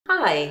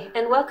Hi,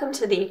 and welcome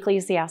to the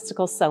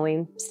Ecclesiastical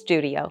Sewing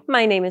Studio.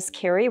 My name is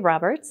Carrie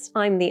Roberts.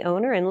 I'm the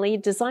owner and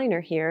lead designer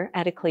here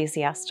at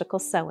Ecclesiastical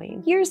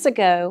Sewing. Years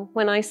ago,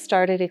 when I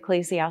started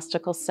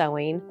Ecclesiastical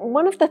Sewing,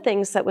 one of the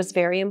things that was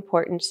very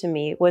important to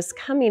me was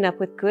coming up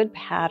with good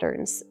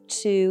patterns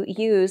to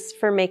use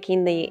for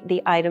making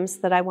the items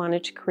that I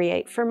wanted to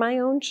create for my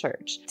own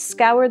church.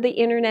 Scoured the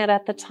internet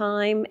at the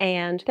time,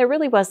 and there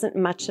really wasn't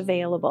much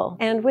available.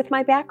 And with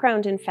my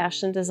background in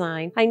fashion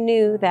design, I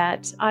knew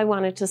that I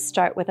wanted to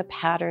start with a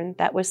pattern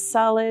that was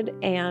solid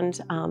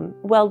and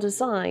well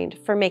designed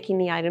for making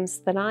the items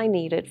that I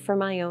needed for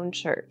my own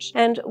church.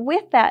 And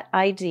with that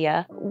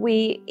idea,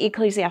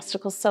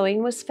 Ecclesiastical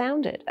Sewing was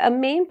founded. A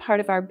main part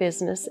of our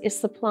business is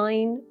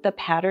supplying the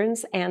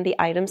patterns and the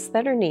items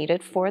that are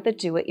needed for the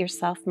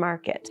do-it-yourself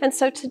market. And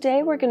so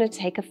today we're going to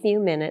take a few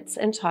minutes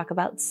and talk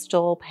about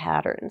stole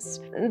patterns.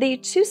 The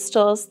two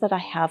stoles that I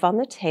have on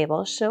the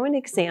table show an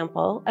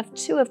example of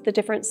two of the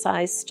different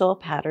size stole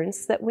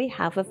patterns that we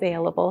have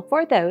available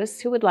for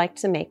those who would like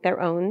to make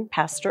their own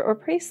pastor or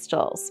priest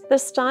stoles. The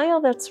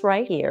style that's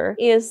right here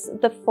is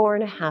the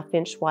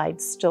 4.5-inch wide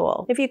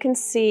stole. If you can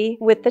see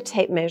with the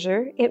tape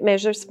measure, it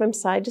measures from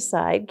side to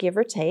side, give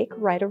or take,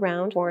 right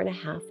around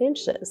 4.5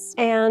 inches.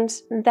 And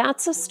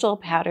that's a stole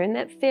pattern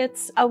that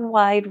fits a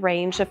wide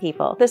range of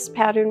people. This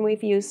pattern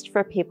we've used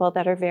for people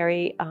that are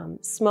very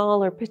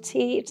small or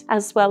petite,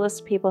 as well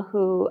as people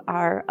who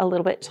are a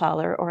little bit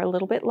taller or a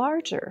little bit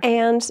larger.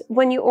 And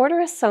when you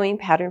order a sewing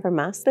pattern from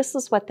us, this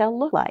is what they'll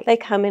look like. They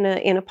come in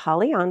a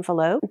poly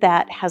envelope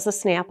that has a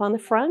snap on the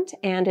front,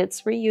 and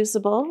it's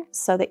reusable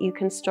so that you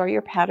can store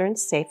your patterns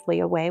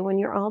safely away when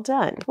you're all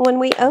done. When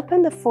we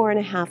open the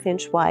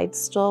 4.5-inch wide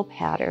stole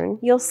pattern,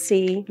 you'll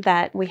see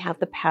that we have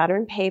the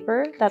pattern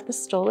paper that the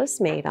stole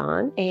is made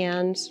on,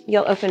 and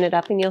you'll open it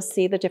up and you'll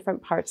see the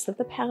different parts of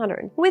the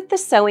pattern. With the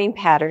sewing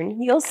pattern,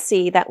 you'll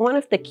see that one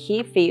of the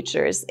key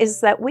features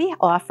is that we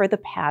offer the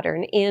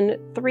pattern in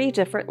 3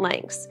 different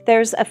lengths.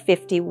 There's a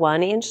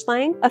 51-inch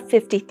length, a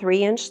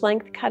 53-inch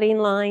length cutting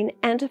line,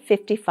 and a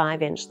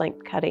 55-inch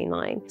length cutting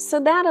line. So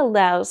that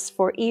allows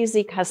for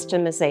easy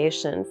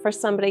customization for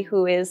somebody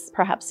who is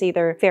perhaps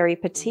either very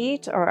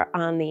petite or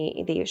on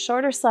the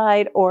shorter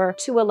side, or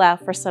to allow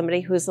for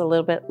somebody who's a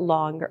little bit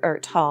longer or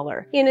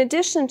taller. In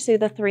addition to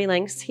the 3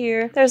 lengths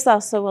here, there's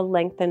also a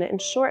lengthen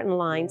and shorten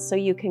line so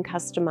you can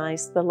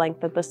customize the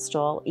length of the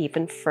stole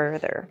even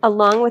further.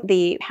 Along with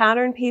the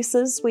pattern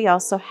pieces, we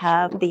also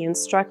have the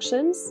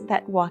instructions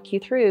that walk you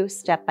through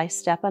step by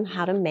step on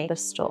how to make the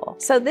stole.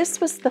 So this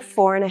was the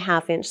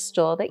 4.5-inch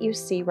stole that you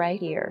see right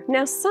here.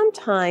 Now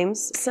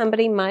sometimes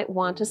somebody might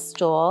want a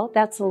stole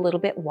that's a little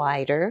bit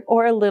wider,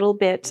 or a little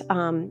bit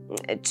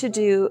to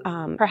do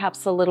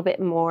perhaps a little bit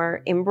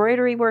more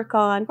embroidery work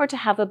on, or to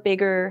have a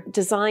bigger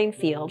design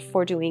field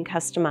for doing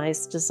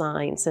customized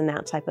designs and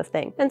that type of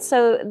thing. And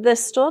so the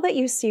stole that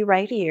you see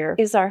right here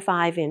is our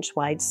 5-inch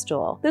wide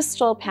stole. This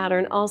stole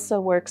pattern also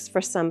works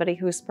for somebody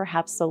who's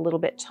perhaps a little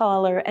bit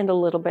taller and a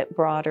little bit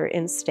broader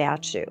in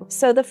stature.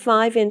 So the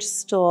 5-inch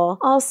stole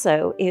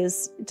also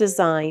is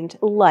designed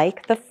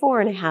like the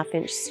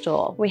 4.5-inch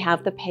stole. We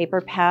have the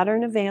paper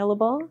pattern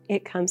available.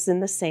 It comes in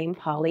the same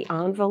poly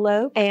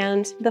envelope,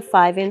 and the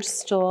 5-inch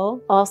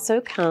stole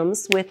also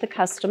comes with the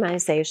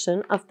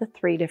customization of the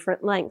 3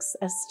 different lengths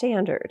as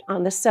standard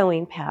on the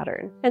sewing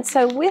pattern. And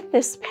so with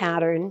this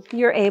pattern,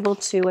 you're able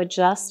to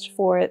adjust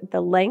for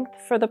the length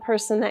for the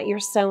person that you're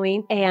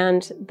sewing,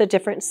 and the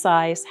different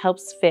size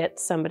helps fit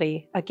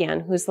somebody, again,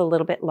 who's a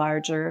little bit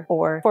larger,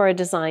 or for a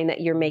design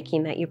that you're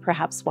making that you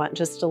perhaps want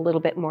just a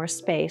little bit more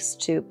space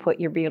to put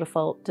your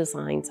beautiful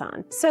designs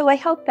on. So I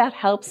hope that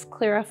helps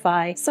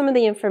clarify some of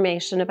the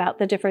information about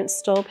the different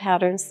stole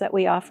patterns that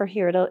we offer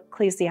here at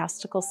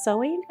Ecclesiastical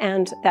Sewing,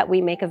 and that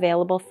we make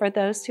available for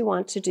those who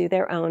want to do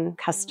their own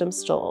custom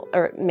stole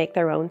or make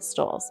their own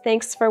stoles.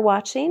 Thanks for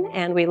watching,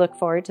 and we look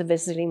forward to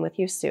visiting with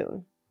you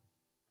soon.